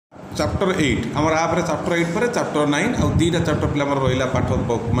Chapter 8 आमर आप chapter 8 पर चैप्टर 9 आउ दीटा चैप्टर पे रहा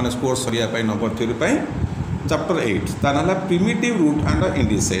पाठ माने स्कोर सरिया नंबर थ्योरी चैप्टर 8 ता ना प्रिमिटिव रूट एंड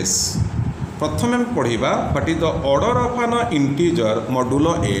इंडिसेस। प्रथम हम पढ़ा what is the order of N integer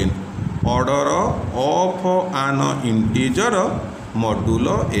modulo N. Order of N integer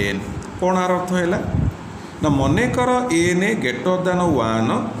modulo N कौन आर अर्थ है ना मन कर N greater than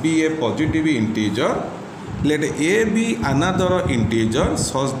 1 B A positive integer let a be another integer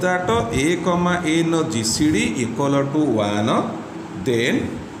such that a comma n gcd equal to 1 then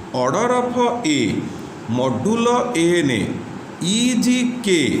order of a modulo n is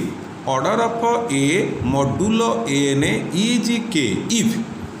k। order of a modulo n is k if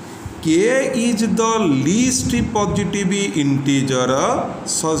k is the least positive integer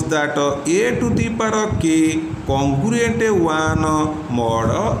such that a to the power k congruent 1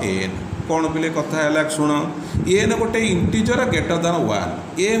 mod n। कौन पे कथा है शुण N गोटे integer greater than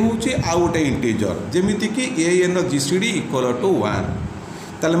 1 ए हूँ आउ गोटे integer जमीती कि A N GCD equal to 1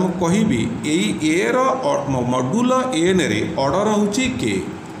 ताले मु कहबी ए मॉड्यूल एन रे ऑर्डर हूँ के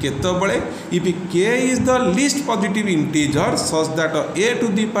केतबले इफ के is the least positive integer such that A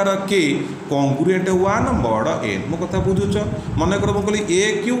to the power के कॉन्ग्रुएंट 1 मॉड एन। मो कथा बुझुच मन कर कहली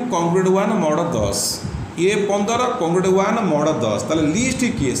ए क्यू कॉन्ग्रुएंट 1 मॉड 10 ए 15 कॉन्ग्रुएंट 1 मॉड 10 ताले लीस्ट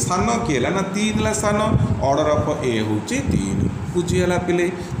किए सान किए ना 3 ला सान ऑर्डर ऑफ ए हूँ 3 बुझीगला पिले।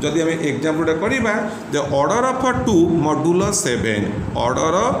 जदि आम एग्जाम्पल करवा the order of 2 modulo 7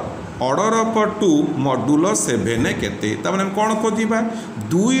 order of 2 modulo 7 केते तामाने कौन खोजा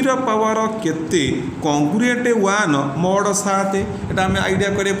 2 पावर केते कॉन्ग्रुएंट 1 मॉड 7 एटा आम आइडिया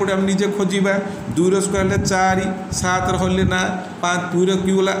करिया पड़े आम निजे खोजा 2 स्क्वायर 4 7 होले ना 5 2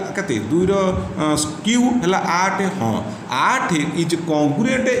 क्यू होला केते 2 क्यू हला 8 हाँ 8 इज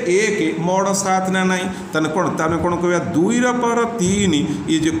कॉन्ग्रुएंट 1 मॉड 7 ना नहीं तने कौन कहवा 2 पावर 3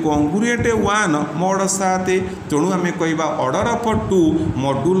 इज कॉन्ग्रुएंट 1 मॉड 7 तेणु आम कहवा ऑर्डर ऑफ 2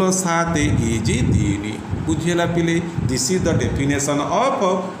 मॉड्यूलो 7 इज 3 बुझेगा पिले। This is the definition of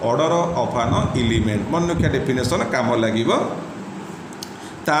order of an element मन रखा डेफिनेशन काम लगे।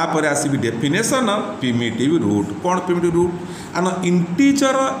 तापर आसबि डेफिनेशन प्रिमिटिव रूट कौन प्रिमिटिव रूट आन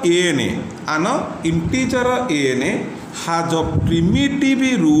integer N has a primitive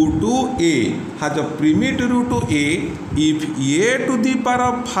root a if a to the power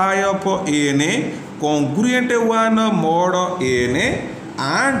of 5 of n congruent 1 mod n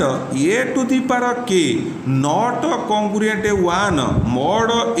and a to the power k not congruent 1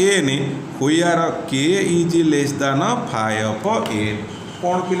 mod n where k is less than 5 of n।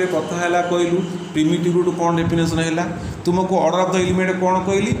 कौन पिले कथा है कहलु primitive root कौन definition है तुमको order of the element कौन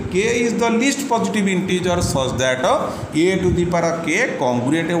कहली के is the least positive integer such that A to the power के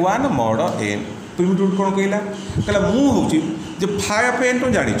congruent 1 mod N. Primitive root कौन कहला मु हूँ जे 5 एन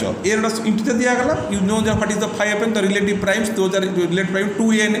तो जानिच N integer दिगला you know what is the 5 N the relative primes those are relative prime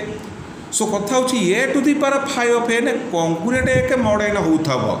 2 N. सो कथा हूँ ए to the power 5 N congruent 1 mod N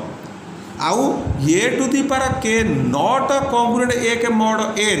होथबो आउ ए to the power के not congruent 1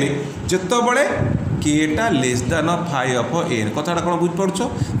 mod N जेतबले केटा less than 5 of N. कथाटा कौन बुझीपार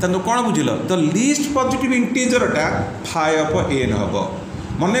तेना कौन बुझल the least positive इंटीजरटा 5 of N हम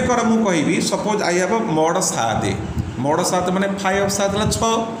मन कर मु कहबी सपोज आई हैव मॉड 7 माने 5 ऑफ 7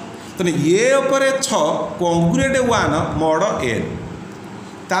 6 तेना ए उपर 6 कॉन्ग्रुएंट 1 मॉड एन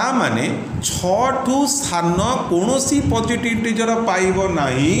ता माने 6 ठू सान कौनसी पॉजिटिव इंटीजर पाइब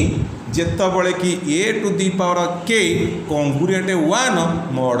नाही जेतबले कि ए टू दी पावर के कॉन्ग्रुएंट 1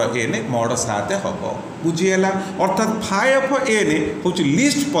 मॉड एन मॉड 7 हम बुझीगला अर्थात 5 ऑफ एन हूँ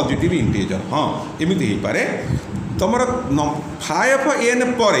लीस्ट पॉजिटिव इंटीजर। हाँ एमती हो पारे तुम 5 ऑफ एन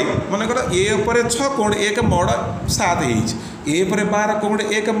पर मनकर ए उपर 6 कौन 1 मॉड 7 ए पर 12 कौन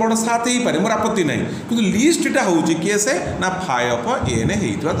 1 मॉड 7 ही पारे मोर आपत्ति ना कि लिस्टा हूँ किए से ना 5 ऑफ एन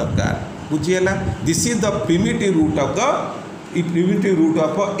होता दरकार बुझीगला। This is the primitive root of the primitive root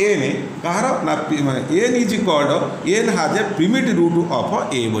of N कहार ना एन इज कॉल्ड एन हाज ए प्रिमिटिव रूट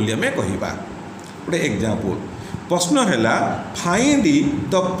ऑफ ए बोली आम कहवा। गोटे एग्जांपल प्रश्न है find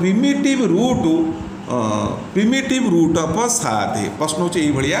the primitive root of 7। प्रश्न होची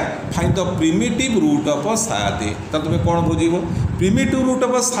भाया find the primitive root of 7 तो तुम कौन बुझीब प्रिमिटिव रूट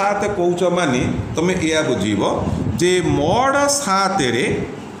ऑफ 7 कौच माने तुम या बुझीब जे मॉड 7 रे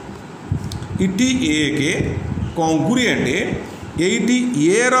इटी एक congruent eighty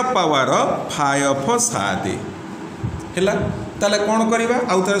A power 5 of 7 है ताले कौन करवा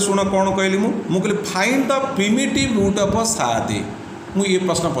आउ थे शुण कौन कहली मु कहली find the primitive root of 7 मु ये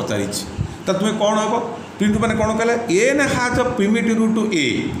प्रश्न पचारि तो तुम्हें कौन हम प्रिमिटिव मैंने कौन कहला एन हाज अ प्रिमिटिव रूट ए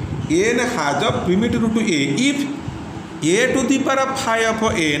एन हाज अ primitive root A if A to the power 5 of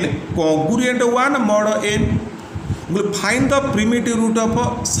n congruent 1 mod n find the primitive root of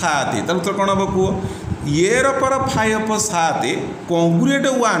 7 तर उत्तर कौन हम कह ए पर 5 of 7 congruent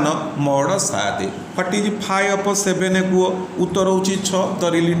 1 mod 7 what is 5 of 7 कह उत्तर होची 6 the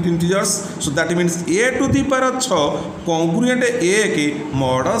relative integers so that means A to the power 6 congruent 1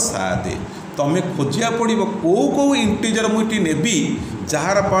 mod 7 तमें खोजा पड़ो कौ इंटीजर मुझे नेबी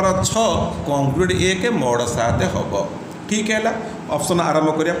जार पर 6 कॉन्ग्रुएंट 1 mod 7 हम ठीक है। ऑप्शन आरंभ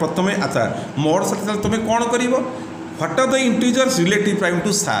करिया प्रथम अच्छा mod 7 तुम कौन कर what are the integers relative prime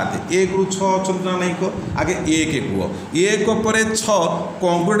to 7 1 रु 6 अच्छा ना नहीं को आगे 1 कह 1 पर 6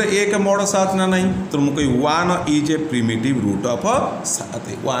 कॉन्ग्रुएंट 1 mod 7 ना नहीं तो मुझे 1 is a primitive root of 7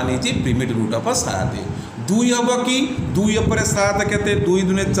 1 is a primitive root of 7 2 हम कि 2 पर 7 के 2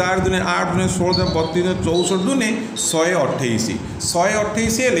 दूने 4 दूने 8 दूने 16 32 64 दूने 128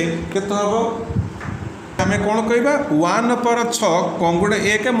 128 के आम कौन कह 1 पर 6 कॉन्ग्रुएंट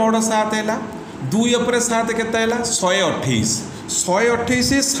 1 mod 7 है 2 पर 7 के 128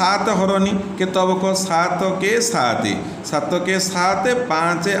 128 7 हरनी के 7 के 7 7 के 7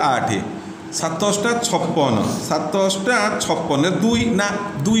 5 8 7 56 7 56 2 ना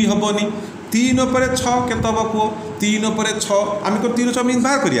 2 हेनी 3 पर 6 के कह 3 पर 6 आम 3 6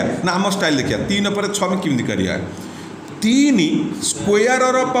 बाहर करिया ना आम स्टाइल देखिए 3 पर 6 में किमी करिया 3 स्क्वायर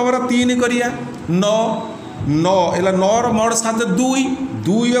पावर 3 करिया 9 9 है 9 mod 7 2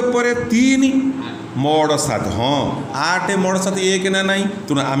 2 पर 3 mod 7 हाँ 8 mod 7 1 ना नहीं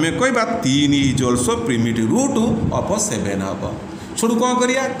तो आम कह 3 is also primitive root of 7 हम छोड़ कौन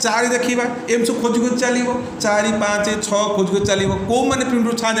करिया 4 देखा एम सब खोज खोज चलो 4 5 6 खोज खोज चलो कौ मैंने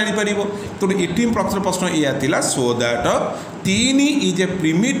प्रिमिटिव छा जापर तो ये प्रश्न या so that 3 is a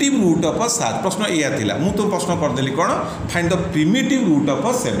primitive root of 7 प्रश्न या मुझे तो प्रश्न करदेली कौन find the primitive root of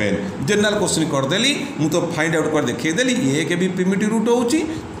 7 general question करदेली मुझे तो फाइंड आउट कर देखीदेली 1 भी प्रिमिटिव रूट हो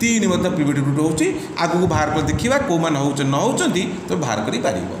 3 प्रिमिटिव रूट हो आगू बाहर कर देखा कौ मैंने हो न होती तो बाहर कर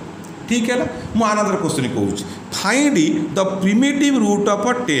ठीक है। मुझे आनंदर क्वेश्चन कहूँ find the primitive root of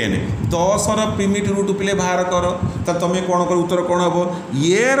 10 10 primitive root पिले बाहर कर तो तुम कौन कर उत्तर कौन हम ए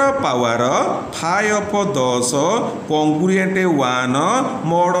power 5 of 10 congruent 1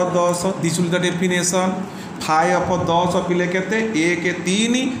 mod 10 this will the definition 5 of 10 पिले केते 1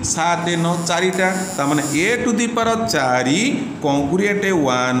 3 7 9 4टा तामाने ए to the power 4 congruent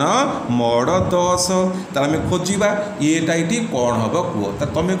 1 mod 10 तार में खोजिबा एटा इटी कौन हम कह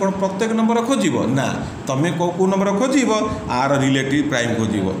तुम कौन प्रत्येक नंबर खोजिब ना तुम कौ number खोजिब are relative prime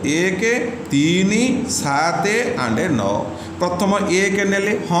खोजिब 1 3 7 and 9 प्रथम 1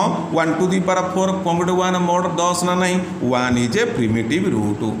 नेले हाँ 1 to the power 4 congruent 1 mod 10 ना नहीं 1 इज ए प्रिमिटिव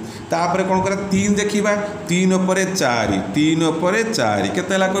रूट तापर कौन कर 3 देखा 3 पर 4 3 पर 4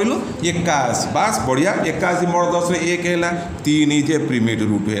 केते कहलु 81 बास बढ़िया 81 mod 10 1 है 3 इज ए प्रिमिटिव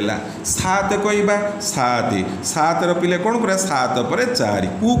रूट है 7 कहवा 7 7 पिले कौन कर 7 पर 4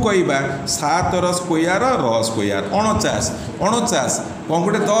 कु कहवा 7 स्क्वायर 49 49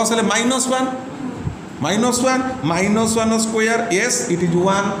 कॉन्ग्रुएंट 10 है -1 स्क्वायर यस इट इज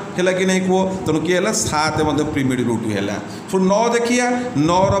 1 है कि नहीं कह तेणु किए 7 प्रिमिटिव रूट है फिर 9 देखिया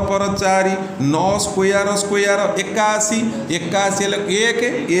 9 पर 4 9 स्क्वायर 81 81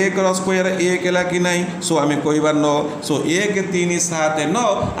 1 स्क्वायर 1 है कि नहीं सो आम कह 9 सो 1 3 7 9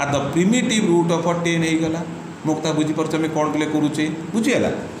 are the primitive root of 10 हो गला मुक्ता बुझीपार आम कौन पिले करुचे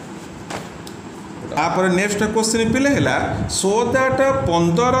बुझीगला तापर नेक्स्ट क्वेश्चन पिले है so that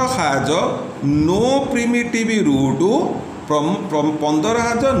 15 has no primitive root 15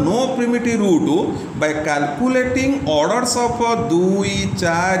 has no primitive root bye calculating orders of 2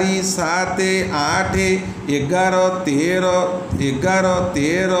 4 7 8 11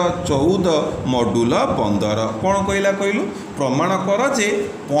 13 14 module 15 कौन कहला कहलु प्रमाण कर जे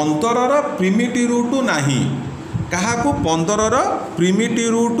 15 प्रिमिटिव रूट नहीं क्या 15 प्रिमिटिव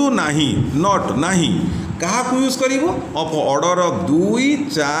रूट नहीं नॉट नहीं क्या यूज कर ऑर्डर 2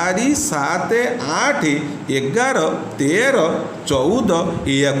 4 7 8 11 13 14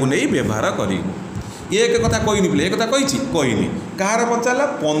 या नहीं व्यवहार कर एक कथा कहनी बोले एक कथा कही कहार पचारा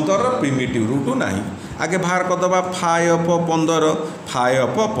 15 प्रिमिटिव रूट नहीं आगे बाहर करदे 5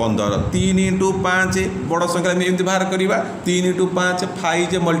 15 3 इंटू 5 बड़ संख्या एमती बाहर करवा 3 इंटू 5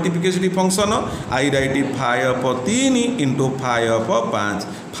 5 मल्टीप्लिकेशन फंक्शन आई राइट 5 3 इंटू 5 5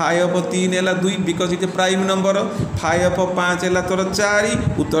 5 3 है 2 बिकज इट प्राइम नंबर 5 5 है तोर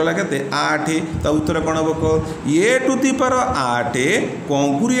 4 उत्तर है के 8 तो उत्तर कौन हम ए to the power 8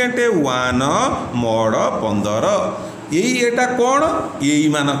 congruent 1 mod 15 एटा कौन यही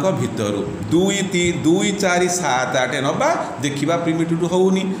मानक भितर 2 3 2 4 7 8 नबा देखा प्रिमिटिव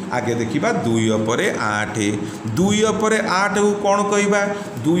होनी आगे देखा 2 पर 8 2 पर 8 को कौन कहवा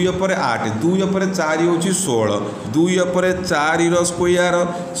 2 पर 8 2 पर 4 हूँ 16 2 पर 4 स्क्वायर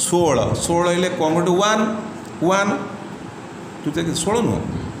 16 16 हेल्ले कौन गोटे 1 1 तू 16 नुह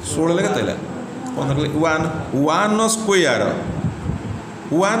 16 लगे 15 1 1 स्क्वायर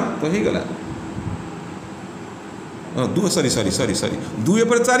 1 तो हो गला सॉरी सॉरी सॉरी सॉरी 2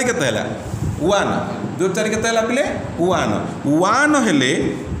 पर 4 के 1 2 4 के पिले 1 1 हेले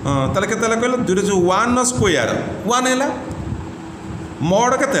ताले के कहल 2 जो 1 स्क्वायर 1 है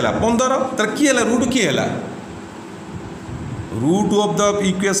मॉड के 15 तार किए रूट किए root of the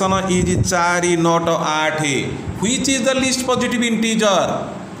equation is 4 not 8 which is the least positive integer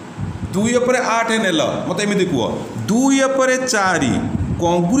 2 पर 8 नेल मत एमती कह 2 पर 4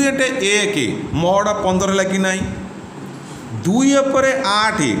 कॉन्ग्रुएंट 1 मॉड 15 है कि नहीं 2 पर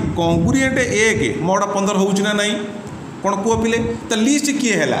 8 कॉन्ग्रुएंट 1 मॉड 15 हो नहीं कौन कह पिले तो लिस्ट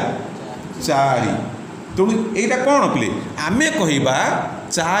किए है 4 तेणु यहाँ कौन पिले आमे कहवा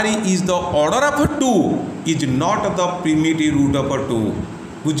 4 is the order of 2 is not the primitive root of 2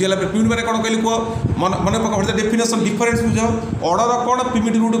 बुझीगला primitive मैंने कौन कहली कह मन पका डेफिनेशन डिफरेंस बुझ ऑर्डर कौन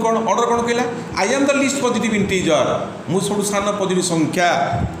प्रिमिटिव रूट कौन ऑर्डर कौन कहला I am the least positive integer मुझे सब सान पॉजिटिव संख्या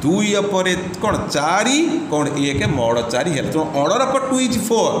 2 पर कौन 4 कौन 1 मॉड 4 है तो ऑर्डर ऑफ 2 इज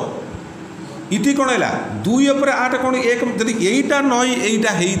 4 इटी कौन है 2 पर 8 कौन 1 जब यहीटा नई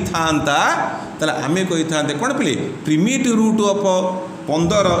यहीटा होता ताले आमे कही था कौन पिले प्रिमिटिव रूट ऑफ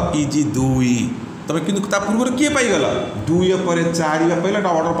 15 इज 2 तब कि पूर्व किए पाईगल 2 पर 4 पाइला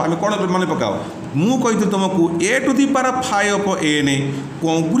ऑर्डर आम कौन मन पकाओ मु कही तुमको ए to the power 5 N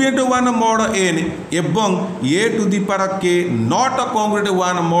congruent 1 mod N एवं ए टू दी पावर के नॉट कॉन्ग्रुएंट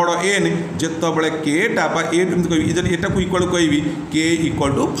 1 मॉड एन जितेबाला केटा एटा को इक्वल कहि के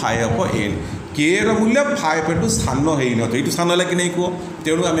इक्वल टू 5 एन के मूल्य 5 टू सान हो सान है कि नहीं कह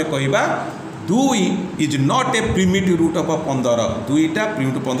तेणु आम कहवा 2 is not a primitive root of 15 2टा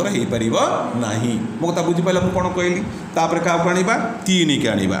primitive 15 हो पार ना मो कथा बुझीपाल मुझे कौन कहली तापर क्या आने 3 के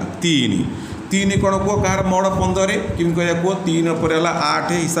आने 3 कौन कह कहार मॉड 15 किमी कह कह 3 पर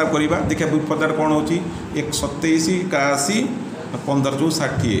 8 हिसाब करवा देखिए विपदार कौन हो 27 81 15 जो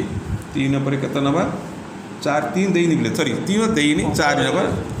 60 3 पर के नवा 4 3 देनी सॉरी 3 देनी 4 नवा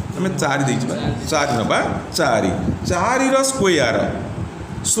आम 4 दे 4 नवा 4 4 स्क्वायर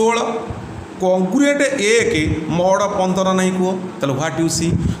 16 कॉन्ग्रुएंट 1 मॉड 15 नहीं कह ताले व्हाट यू सी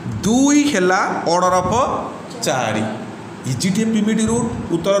 2 है order of 4 is it A primitive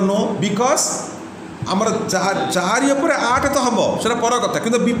root Uttar no because आमर 4 पर 8 तो हम से पर कथा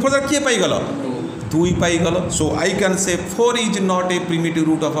कि विपद किए पाईगल 2 पाईगल सो I can say 4 is not a primitive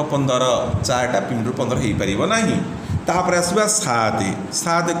root of 15 4टा primitive 15 हो पार ना तापर आसवा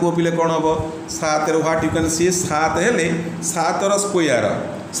 7 को पिले कौन हम 7 व्हाट यू कैन सी 7 हेले 7 स्क्वायर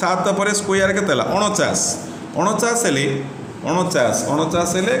 7 पर स्क्वायर के 49 49 हेले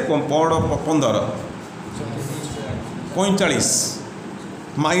 49 हेले पौड़ 15 45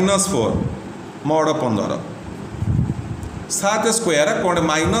 -4 मॉड 15 7 स्क्वायर कौन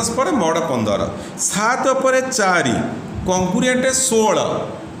माइनस पर मॉड 15 7 पर 4 congruent 16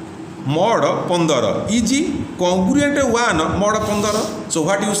 mod 15 is congruent 1 mod 15 so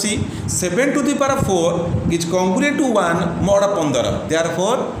what you see 7 to the power 4 is congruent to 1 mod 15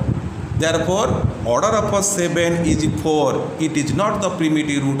 therefore order of 7 is 4 it is not the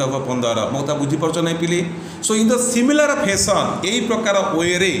primitive root of 15 Mota बुझी परछ नहीं पिले सो in the similar fashion यही प्रकार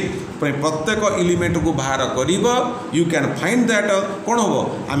वे रे प्रत्येक element को बाहर करिब यू कैन फाइंड दैट कौन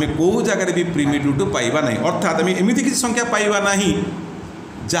हम आम कौ जगह भी प्रिमिटिव रूट पाइबा नहीं अर्थात आम एमती किसी संख्या पाइबा नहीं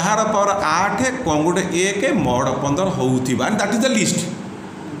jar power 8 congruent 1 mod 15 होउथिबा that is the list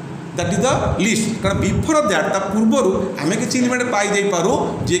कारण बिफोर दैट पूर्वर आम किसी एलिमेंट पाई पारू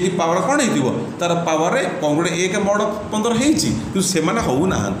जी कि पावर कौन हो तार पावर कॉन्ग्रुएंट 1 मॉड 15 हो से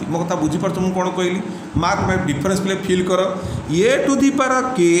होना मो कथा बुझीपार मुझे कौन कहली मार्क माय डिफरेंस पे फिल कर ए टू दी पावर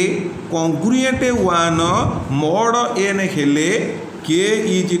के कॉन्ग्रुएंट 1 मॉड एन हेले के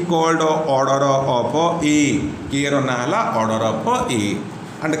इज कॉल्ड ऑर्डर ऑफ ए के ना ऑर्डर ऑफ ए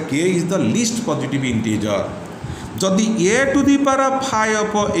एंड के is the least positive integer जदि ए to the power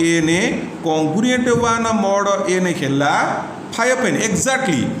 5 N congruent 1 mod N है 5 एन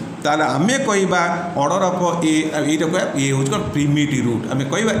एक्जाक्टली ताले आमे कहबा ऑर्डर ऑफ ए एटा को ए होज को प्रिमिटिव रूट आमे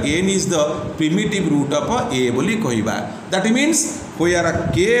कहबा n is the primitive root of a बोली कहबा that means होयार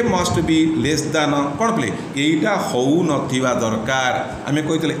k must be less than cone play एटा हो नथिबा दरकार आमे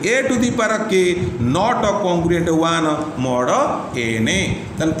कहितले a to the power k not congruent 1 mod n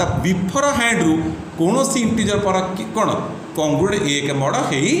तन ता बिफोर हैंड रु कोनोसी इंटीजर पर कोन कॉन्ग्रुएंट 1 mod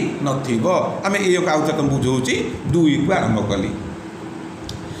हेई नथिबो आमे ए आउ तक बुझौची 2 को आरंभ कली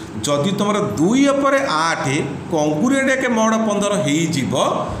जदि तुम 2 पर 8 कॉन्ग्रुएंट के mod 15 हेई जीवो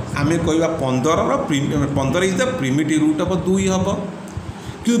आमे कहबा 15 is the primitive root of 2 हबो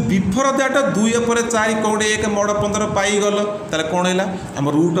कि बिफोर दैट 2 पर 4 कोडे 1 mod 15 पाई गलो ताले कोन हैला हम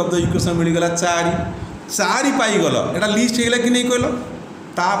रूट ऑफ द इक्वेशन मिल गला 4 पाई गलो एटा लिस्ट हेला कि नहीं कहलो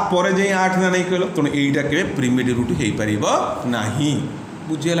ता परे जे 8 ना नहीं कहलो तने एटा के प्रिमिटिव रूट हेई परिबो नाही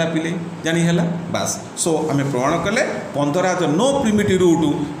बुझेला पिले जानी हैला बस सो आमे प्रमाण कले 15 आज नो प्रिमिटिव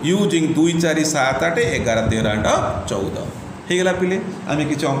रूट यूजिंग 2 4 7 8 11 13 14 हे गेला पिले आमे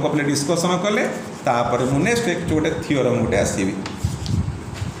किछ अंक पले डिस्कशन कले तापर मु नेक्स्ट एक छोटे थ्योरम गोटे आसीबी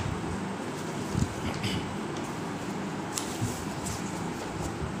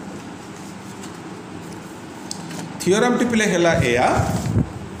थ्योरम टी पिले हैला एया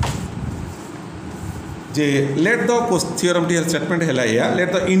जे let the theorem T statement हैला या let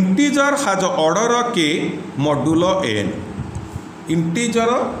the integer has order k modulo n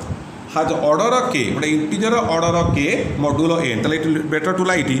integer has order k मतलब integer order k modulo n तले it better to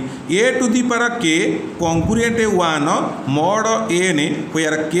right a to the power k congruent 1 mod n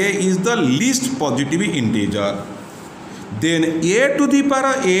where k is the least positive integer then a to the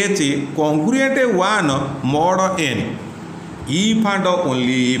power h congruent 1 mod n if and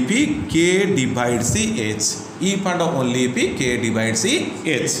only if k divides h if and only if k divides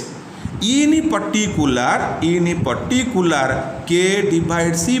h in particular k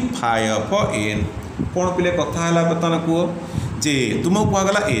divides phi of n कौन पिले कथा हला बतन को जे तुमको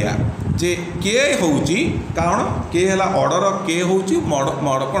कहगला एया जे k होउची कारण k हला order k होउची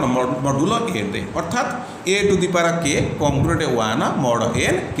मॉड कोन मॉड्यूलो n रे अर्थात a to the power k congruent 1 mod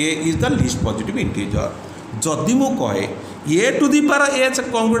n k is the least positive integer जदि मु कहे a to the power h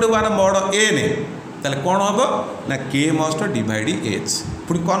congruent 1 mod n ताले कौन हम ना k मस्ट डिवाइड h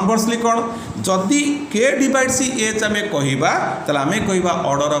पुणी कन्वर्सली कौन जदि k डिवाइड h आम कहवा ताले आम कहवा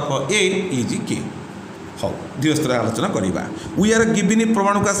order of a is k हाँ धीरे आलोचना करवा वी आर गिविन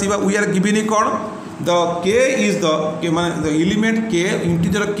प्रमाण को आसवा वी आर गिविन कौन द k इज द माने the element k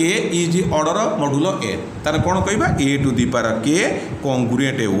integer k is order modulo n तार कौन कहवा a to the power k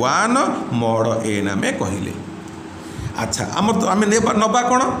congruent 1 mod n आम कहले अच्छा आम नवा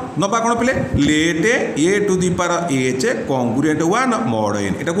कौन पिले late A to the power H congruent 1 mod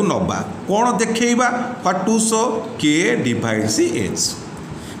n एटा को नवा कौन देखैबा what to show k divides h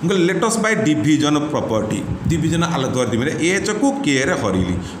let us by division property division अलग कर दिमे एच को k रे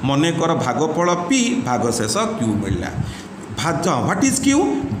हरिली मने कर भागफल p भागशेष q मिलला what is q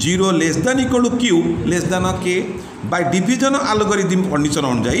 0 less than equal to q less than k by division algorithm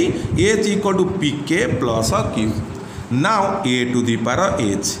condition अनुसार h equal to pk plus q now a to the power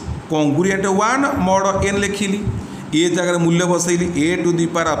h congruent 1 mod n लिखिली ए जगह मूल्य बसैली a to the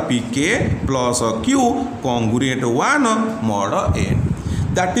power pk plus q congruent 1 mod n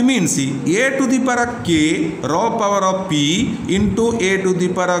that means a to the power k row power of p into a to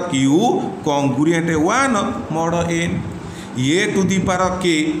the power q congruent 1 mod n a to the power k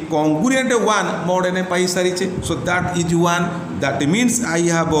congruent 1 mod n पाई सारी so that is 1 that means I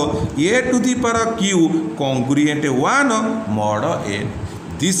have a to the power q congruent 1 mod n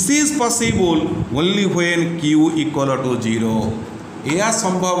this is possible only when q equal to 0 यह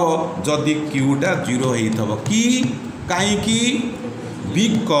संभव जदि q टा 0 होइथबो कि काई कि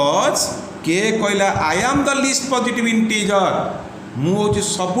because k कहला I am the least positive integer मु होची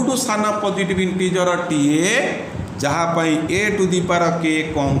सबुटु साना पॉजिटिव इंटीजर टीए जहाँ पाई a to the power k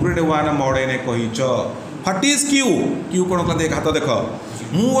congruent 1 mod n कहिच what is q कोन का देख हाथ देख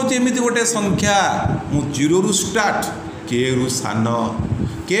मु होची एमिति गोटे संख्या मु 0 रु स्टार्ट k रु सान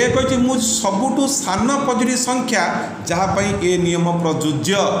k कहिच मु सबुटु सान पॉजिटिव संख्या जहाँ पाई ए नियम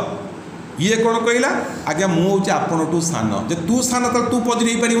प्रयोज्य ये कौन कहला आज्ञा मु होची आपन टू सान जे तू सान त तू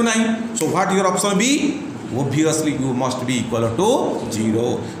पॉजिटिव हो परिबो नाही so what your option B obviously q must be equal to 0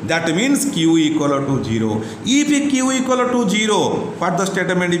 that means q equal to 0 if q equal to 0 what the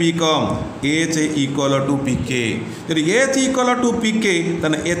statement become h equal to pk if h equal to pk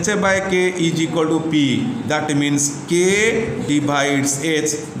then h by k is equal to p that means k divides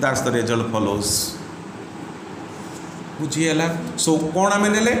h that's the result follows बुझीला सो कौन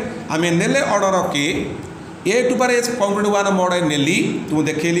आम नेले order के ए to power H congruent 1 mod n नेली तुम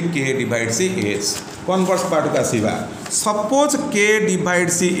देखली k divide C H converse part का आसीबा suppose k divide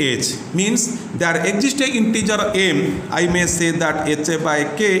C H means there exist a integer m I may say that h by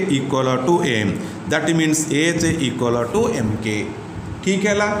k equal to m that means h equal to mk ठीक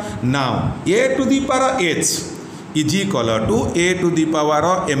है now a to the power h is equal to a to the power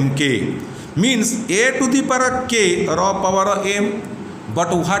mk means a to the power k raw power m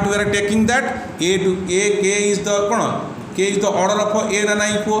but what we are taking that a to a k is the k is the order of a na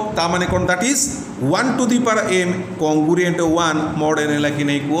nahi ko ta mane kon that is 1 to the power m congruent 1 mod n la ki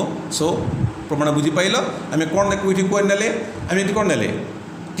nahi ko so प्रमाण बुझी pile आम कौन देखो कौन नेले आम ये कौन नेले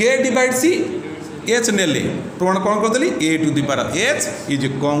k डिवाइड सी एच नेले प्रमाण कौन करदेली a to the power h is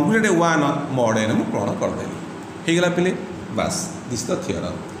congruent 1 mod n प्रमाण करदेली हो गला पिले बस दिस द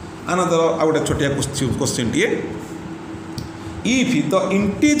थियोरम अनदर आ गोटे छोटिया question TA if the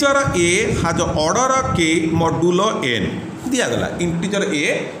integer a has order k modulo n दिया गला integer a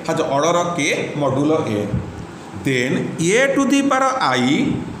has order k modulo n then a to the power i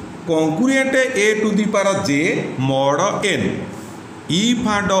congruent a to the power j mod n if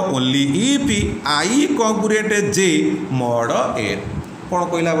and only if I congruent j mod n कौन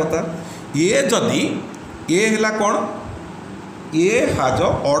कहला बता ये जदि ए है कौन ए हाज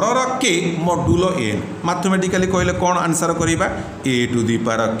ऑर्डर के modulo n mathematically कहले कौन आंसर करिबा a to the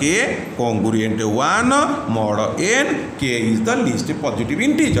power k congruent 1 mod n k is the least positive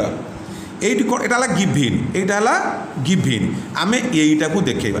integer eighty कौन एटा गिभिन एटा गिभिन आम यहीटा को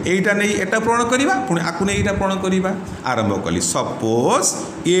देखा यहीटा नहीं एटा प्रण करवा पुणी आपको नहीं एटा प्रण करवा आरंभ कली suppose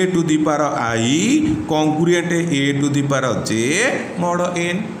a to the power i congruent a to the power j mod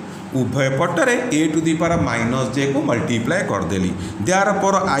n उभय पटरे a to the power minus j को मल्टीप्लाई करदेली देयर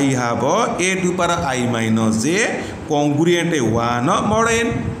पर I have a to power i minus j congruent 1 mod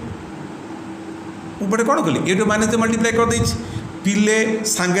n ऊपर कौन कली a to minus j multiply कर देछि पिले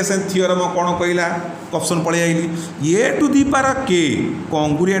सांगे सांगे थियोरम कौन कहला ऑप्शन पड़े आइली ए टू दी पावर के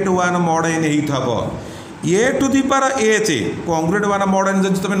congruent 1 mod n he थबो A to the power H congruent 1 mod n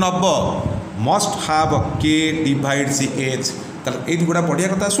जब तुम नब मस्ट हैव के डिवाइड सी एच ताले ए गुड़ा पढ़िया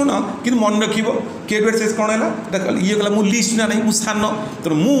कथा सुन कि मन रखिबो के डिवाइड सी एच कौन है ये कहला मु लिस्ट ना नहीं मु सान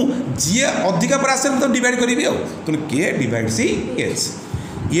तो मु जी अधिका पर आसे तो डिवाइड करिवि तो के divide C H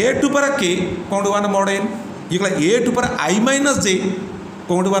A to power के कॉन्ग्रुएंट 1 mod n ये a to power i minus j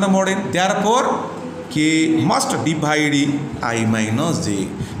कौन one mod n therefore k must divide i minus j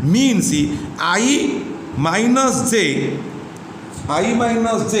means i minus j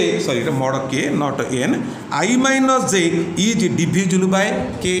sorry mod k not n i minus j is divisible by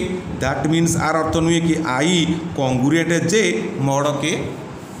k that means are अर्थ नुहे कि i congruent j mod k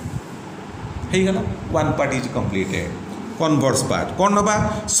हो गला one part is completed converse part कौन नबा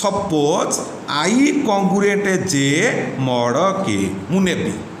suppose i congruent j mod k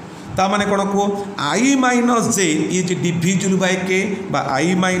मुनेबी ता माने कौन को i minus j is divisible by k बा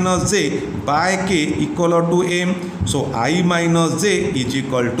i minus j bye k equal to m so i minus j is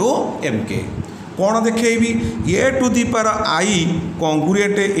equal to mk कौन देखेबी a to the power i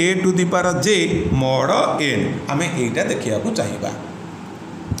congruent a to the power j mod n हमें एटा देखिया को चाहिबा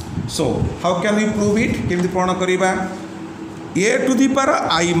so how can we prove it केमति प्रण करिबा a to the power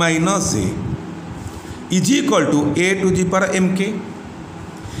i minus j is equal to a to the power mk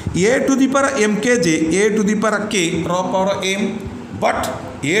a to the power mk j a to the power k raw power m but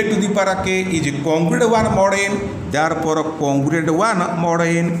a to the power k is congruent 1 mod n therefore congruent 1 mod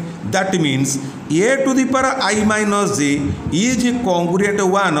n that means a to the power i minus j is congruent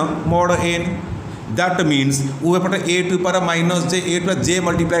 1 mod n that means ऊपर a to power minus j a to j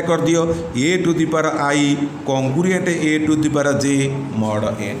multiply कर दियो a to the power i congruent a to the power j mod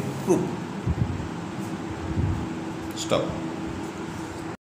n proof stop.